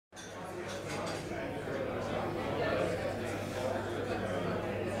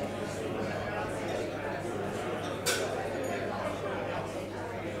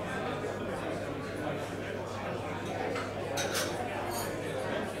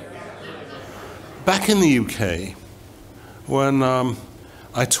Back in the UK, when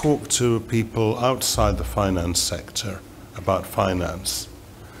I talk to people outside the finance sector about finance,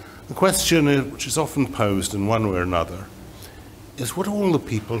 the question which is often posed in one way or another is what do all the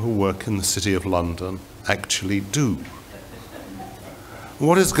people who work in the City of London actually do?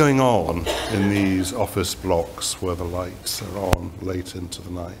 What is going on in these office blocks where the lights are on late into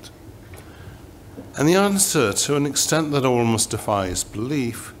the night? And the answer, to an extent that almost defies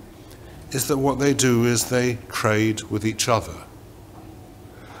belief, is that what they do is they trade with each other.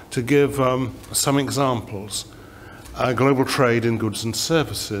 To give some examples, global trade in goods and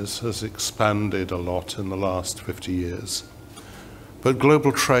services has expanded a lot in the last 50 years. But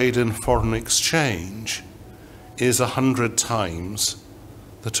global trade in foreign exchange is 100 times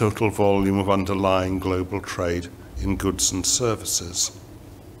the total volume of underlying global trade in goods and services.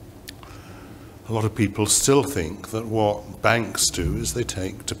 A lot of people still think that what banks do is they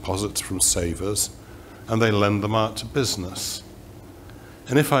take deposits from savers and they lend them out to business.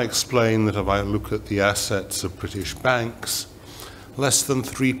 And if I explain that if I look at the assets of British banks, less than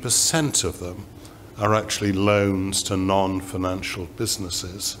 3% of them are actually loans to non-financial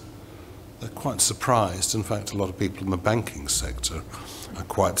businesses, they're quite surprised. In fact, a lot of people in the banking sector are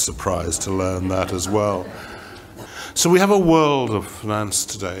quite surprised to learn that as well. So we have a world of finance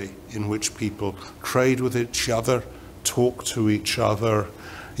today in which people trade with each other, talk to each other,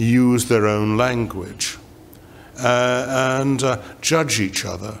 use their own language, and judge each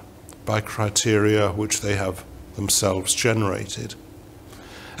other by criteria which they have themselves generated.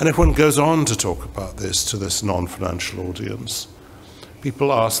 And if one goes on to talk about this to this non-financial audience,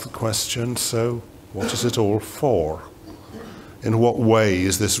 people ask the question, so what is it all for? In what way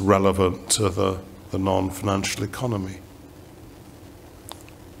is this relevant to the non-financial economy?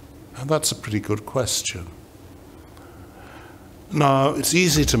 And that's a pretty good question. Now, it's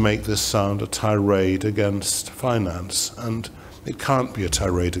easy to make this sound a tirade against finance, and it can't be a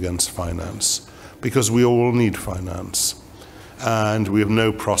tirade against finance, because we all need finance, and we have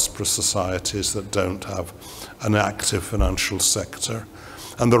no prosperous societies that don't have an active financial sector,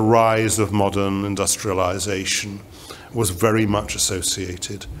 and the rise of modern industrialization was very much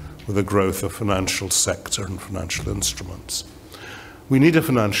associated with the growth of financial sector and financial instruments. We need a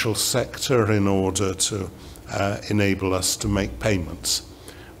financial sector in order to enable us to make payments.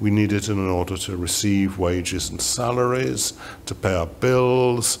 We need it in order to receive wages and salaries, to pay our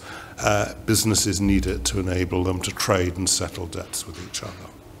bills. Businesses need it to enable them to trade and settle debts with each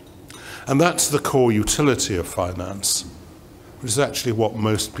other. And that's the core utility of finance, which is actually what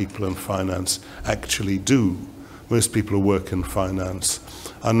most people in finance actually do. Most people who work in finance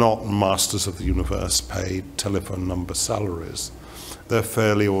are not masters of the universe paid telephone number salaries. They're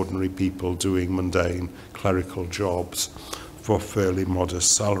fairly ordinary people doing mundane clerical jobs for fairly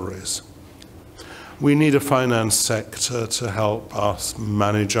modest salaries. We need a finance sector to help us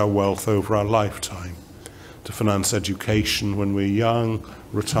manage our wealth over our lifetime, to finance education when we're young,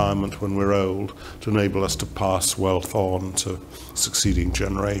 retirement when we're old, to enable us to pass wealth on to succeeding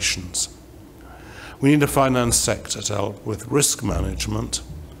generations. We need a finance sector to help with risk management,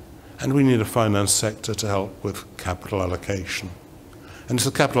 and we need a finance sector to help with capital allocation. And it's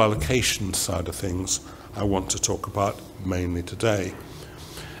the capital allocation side of things I want to talk about mainly today.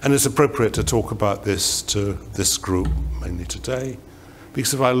 And it's appropriate to talk about this to this group mainly today,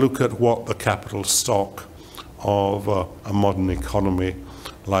 because if I look at what the capital stock of a modern economy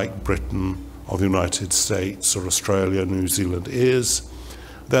like Britain or the United States or Australia, New Zealand is,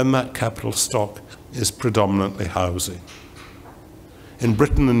 then that capital stock is predominantly housing. In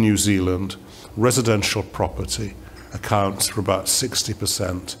Britain and New Zealand, residential property accounts for about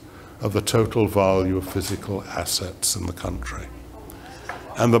 60% of the total value of physical assets in the country.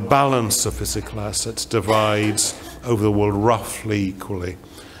 And the balance of physical assets divides over the world roughly equally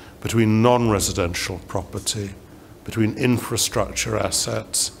between non-residential property, between infrastructure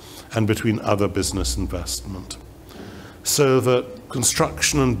assets, and between other business investment. So that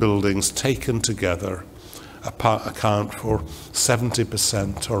construction and buildings taken together account for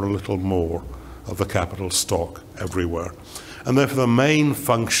 70% or a little more of the capital stock everywhere. And therefore the main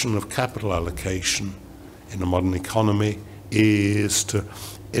function of capital allocation in a modern economy is to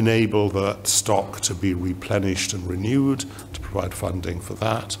enable that stock to be replenished and renewed, to provide funding for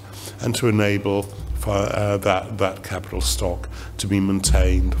that, and to enable for, that capital stock to be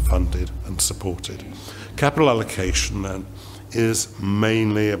maintained, funded, and supported. Capital allocation, then, is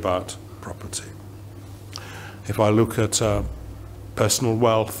mainly about property. If I look at personal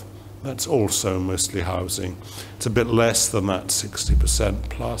wealth, that's also mostly housing. It's a bit less than that 60%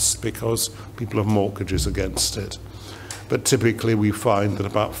 plus because people have mortgages against it. But typically we find that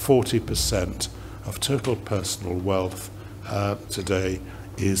about 40% of total personal wealth today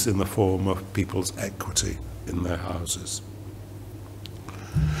is in the form of people's equity in their houses.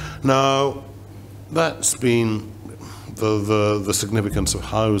 Now, that's been the significance of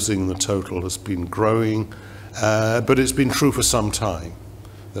housing, the total has been growing, but it's been true for some time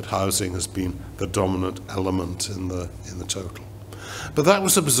that housing has been the dominant element in the total. But that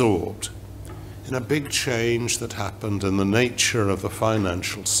was absorbed in a big change that happened in the nature of the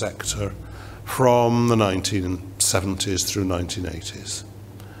financial sector from the 1970s through 1980s.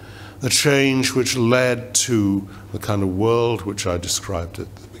 The change which led to the kind of world which I described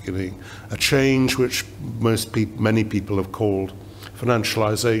at the beginning, a change which many people have called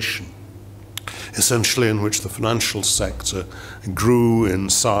financialization, essentially in which the financial sector grew in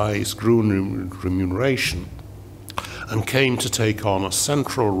size, grew in remuneration, and came to take on a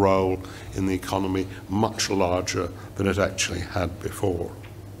central role in the economy much larger than it actually had before.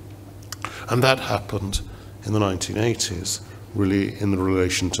 And that happened in the 1980s, really in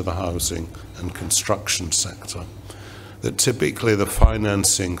relation to the housing and construction sector. That typically the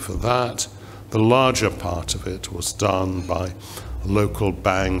financing for that, the larger part of it was done by a local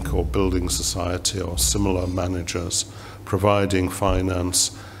bank or building society or similar managers providing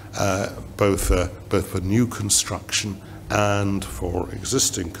finance both for new construction and for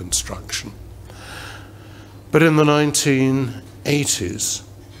existing construction. But in the 1980s,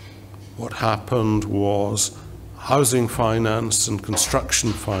 what happened was housing finance and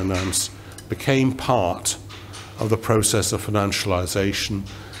construction finance became part of the process of financialization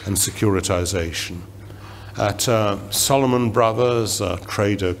and securitization. At Solomon Brothers, a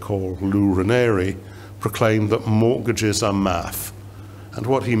trader called Lou Ranieri proclaimed that mortgages are math. And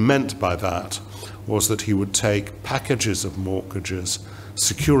what he meant by that was that he would take packages of mortgages,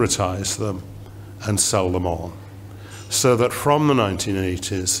 securitize them, and sell them on. So that from the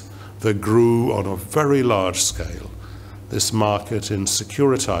 1980s, there grew on a very large scale this market in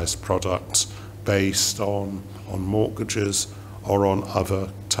securitized products based on mortgages or on other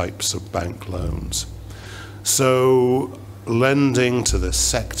types of bank loans. So lending to this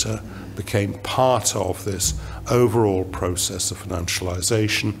sector became part of this overall process of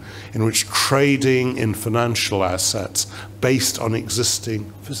financialization in which trading in financial assets based on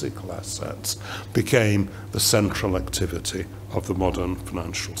existing physical assets became the central activity of the modern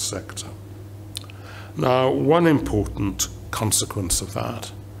financial sector. Now, one important consequence of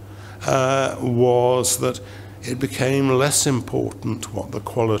that was that it became less important what the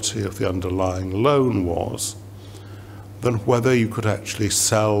quality of the underlying loan was than whether you could actually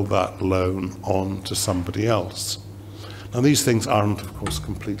sell that loan on to somebody else. Now, these things aren't, of course,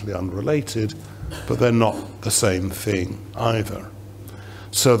 completely unrelated, but they're not the same thing either.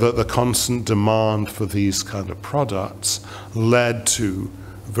 So that the constant demand for these kind of products led to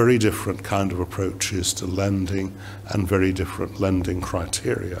very different kind of approaches to lending and very different lending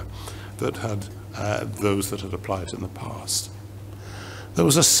criteria that had those that had applied in the past. There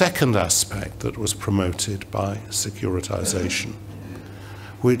was a second aspect that was promoted by securitization,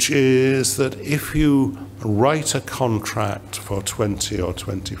 which is that if you write a contract for 20 or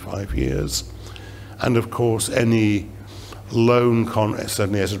 25 years, and of course any loan,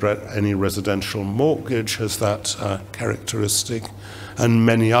 certainly any residential mortgage has that characteristic, and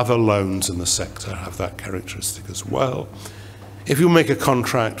many other loans in the sector have that characteristic as well. If you make a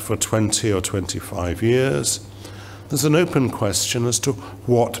contract for 20 or 25 years, there's an open question as to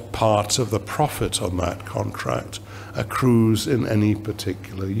what part of the profit on that contract accrues in any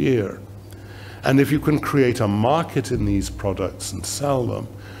particular year. And if you can create a market in these products and sell them,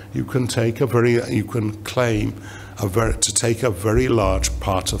 you can claim to take a very large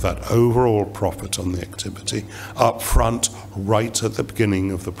part of that overall profit on the activity up front, right at the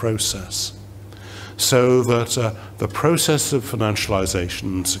beginning of the process. So that the process of financialization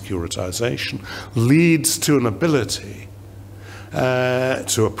and securitization leads to an ability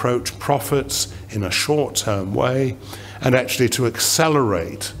to approach profits in a short-term way and actually to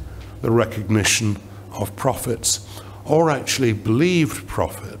accelerate the recognition of profits, or actually believed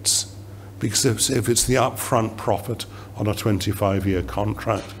profits, because if it's the upfront profit on a 25-year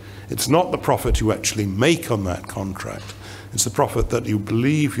contract, it's not the profit you actually make on that contract, it's the profit that you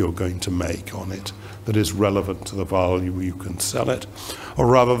believe you're going to make on it that is relevant to the value you can sell it, or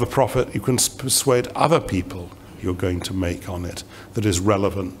rather the profit you can persuade other people you're going to make on it that is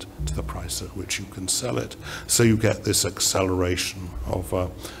relevant to the price at which you can sell it. So you get this acceleration of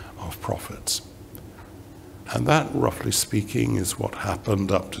profits. And that, roughly speaking, is what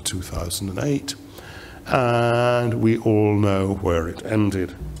happened up to 2008. And we all know where it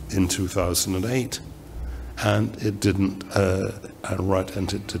ended in 2008. And it didn't,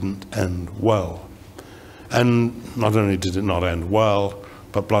 it didn't end well. And not only did it not end well,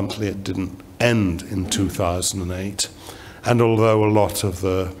 but bluntly it didn't end in 2008. And although a lot of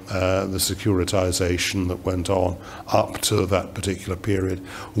the securitization that went on up to that particular period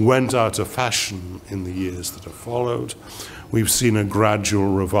went out of fashion in the years that have followed, we've seen a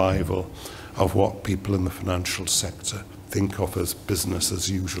gradual revival of what people in the financial sector think of as business as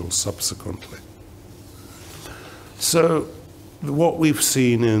usual subsequently. So what we've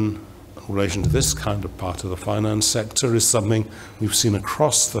seen in relation to this kind of part of the finance sector is something we've seen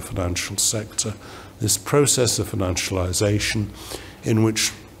across the financial sector, this process of financialization in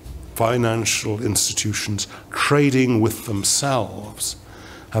which financial institutions trading with themselves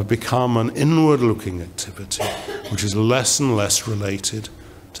have become an inward-looking activity which is less and less related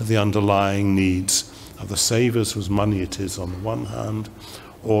to the underlying needs of the savers whose money it is on the one hand,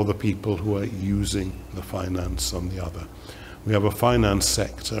 or the people who are using the finance on the other. We have a finance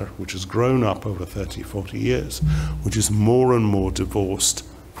sector which has grown up over 30, 40 years, which is more and more divorced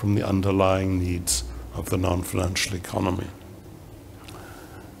from the underlying needs of the non-financial economy.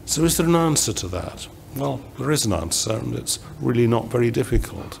 So is there an answer to that? Well, there is an answer, and it's really not very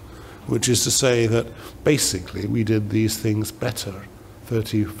difficult, which is to say that basically we did these things better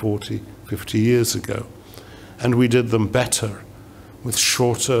 30, 40, 50 years ago, and we did them better with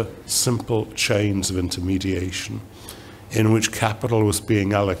shorter, simple chains of intermediation in which capital was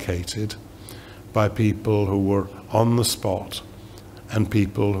being allocated by people who were on the spot and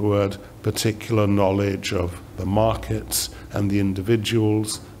people who had particular knowledge of the markets and the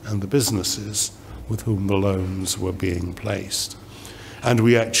individuals and the businesses with whom the loans were being placed. And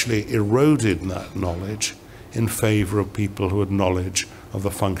we actually eroded that knowledge in favor of people who had knowledge of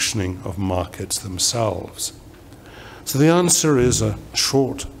the functioning of markets themselves. So the answer is a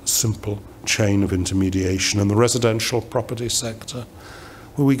short, simple chain of intermediation in the residential property sector,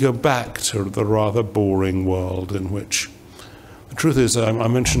 where we go back to the rather boring world in which the truth is, I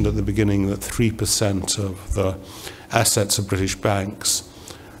mentioned at the beginning that 3% of the assets of British banks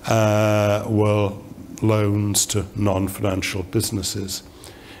were loans to non-financial businesses.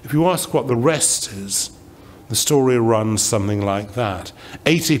 If you ask what the rest is, the story runs something like that.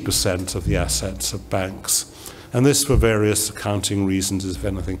 80% of the assets of banks, and this for various accounting reasons is, if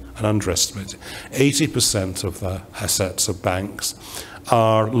anything, an underestimate. 80% of the assets of banks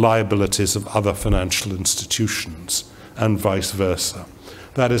are liabilities of other financial institutions, and vice versa.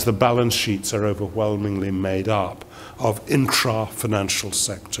 That is, the balance sheets are overwhelmingly made up of intra-financial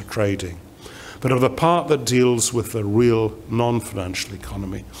sector trading. But of the part that deals with the real non-financial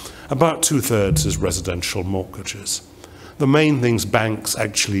economy, about 2/3 is residential mortgages. The main things banks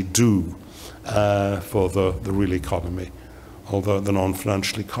actually do for the real economy, although the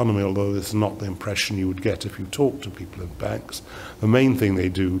non-financial economy, although this is not the impression you would get if you talk to people in banks, the main thing they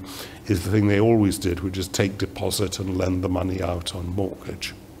do is the thing they always did, which is take deposit and lend the money out on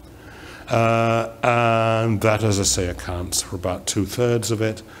mortgage. And that, as I say, accounts for about 2/3 of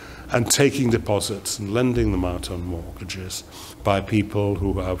it, and taking deposits and lending them out on mortgages by people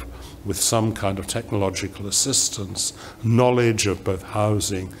who have, with some kind of technological assistance, knowledge of both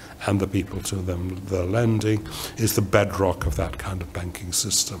housing and the people to them they're lending, is the bedrock of that kind of banking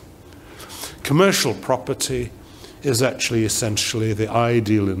system. Commercial property is actually essentially the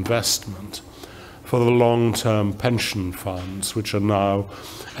ideal investment for the long-term pension funds, which are now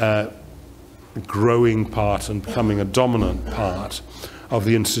a growing part and becoming a dominant part of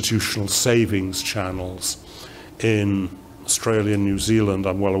the institutional savings channels in Australia and New Zealand.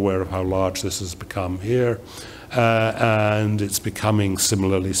 I'm well aware of how large this has become here, and it's becoming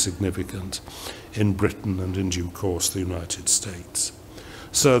similarly significant in Britain and, in due course, the United States.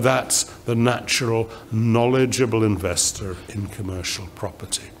 So that's the natural, knowledgeable investor in commercial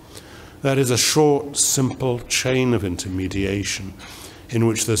property. That is a short, simple chain of intermediation in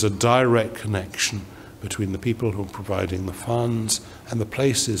which there's a direct connection between the people who are providing the funds and the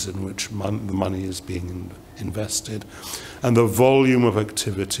places in which the money is being invested, and the volume of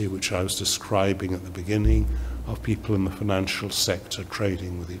activity which I was describing at the beginning of people in the financial sector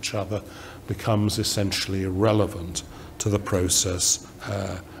trading with each other becomes essentially irrelevant to the process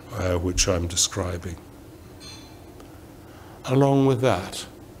which I'm describing. Along with that,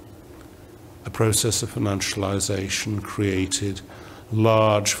 the process of financialization created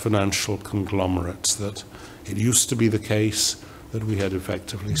large financial conglomerates. That it used to be the case that we had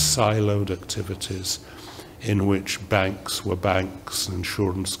effectively siloed activities in which banks were banks,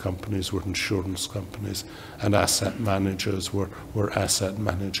 insurance companies were insurance companies, and asset managers were asset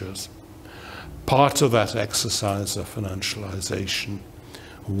managers. Part of that exercise of financialization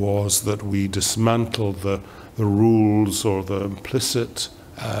was that we dismantled the rules, or the implicit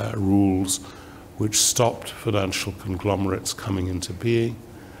rules, which stopped financial conglomerates coming into being,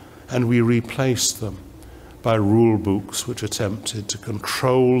 and we replaced them by rule books which attempted to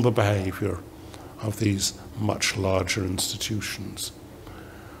control the behavior of these much larger institutions.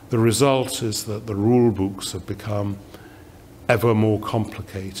 The result is that the rule books have become ever more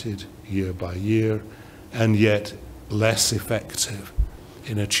complicated year by year, and yet less effective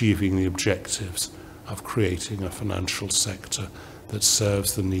in achieving the objectives of creating a financial sector that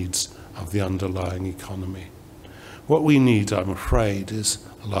serves the needs of the underlying economy. What we need, I'm afraid, is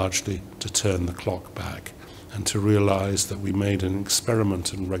largely to turn the clock back and to realize that we made an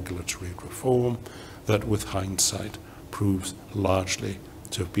experiment in regulatory reform that, with hindsight, proves largely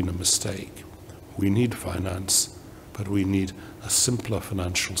to have been a mistake. We need finance, but we need a simpler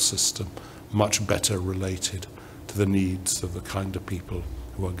financial system, much better related to the needs of the kind of people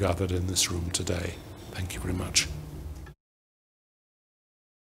who are gathered in this room today. Thank you very much.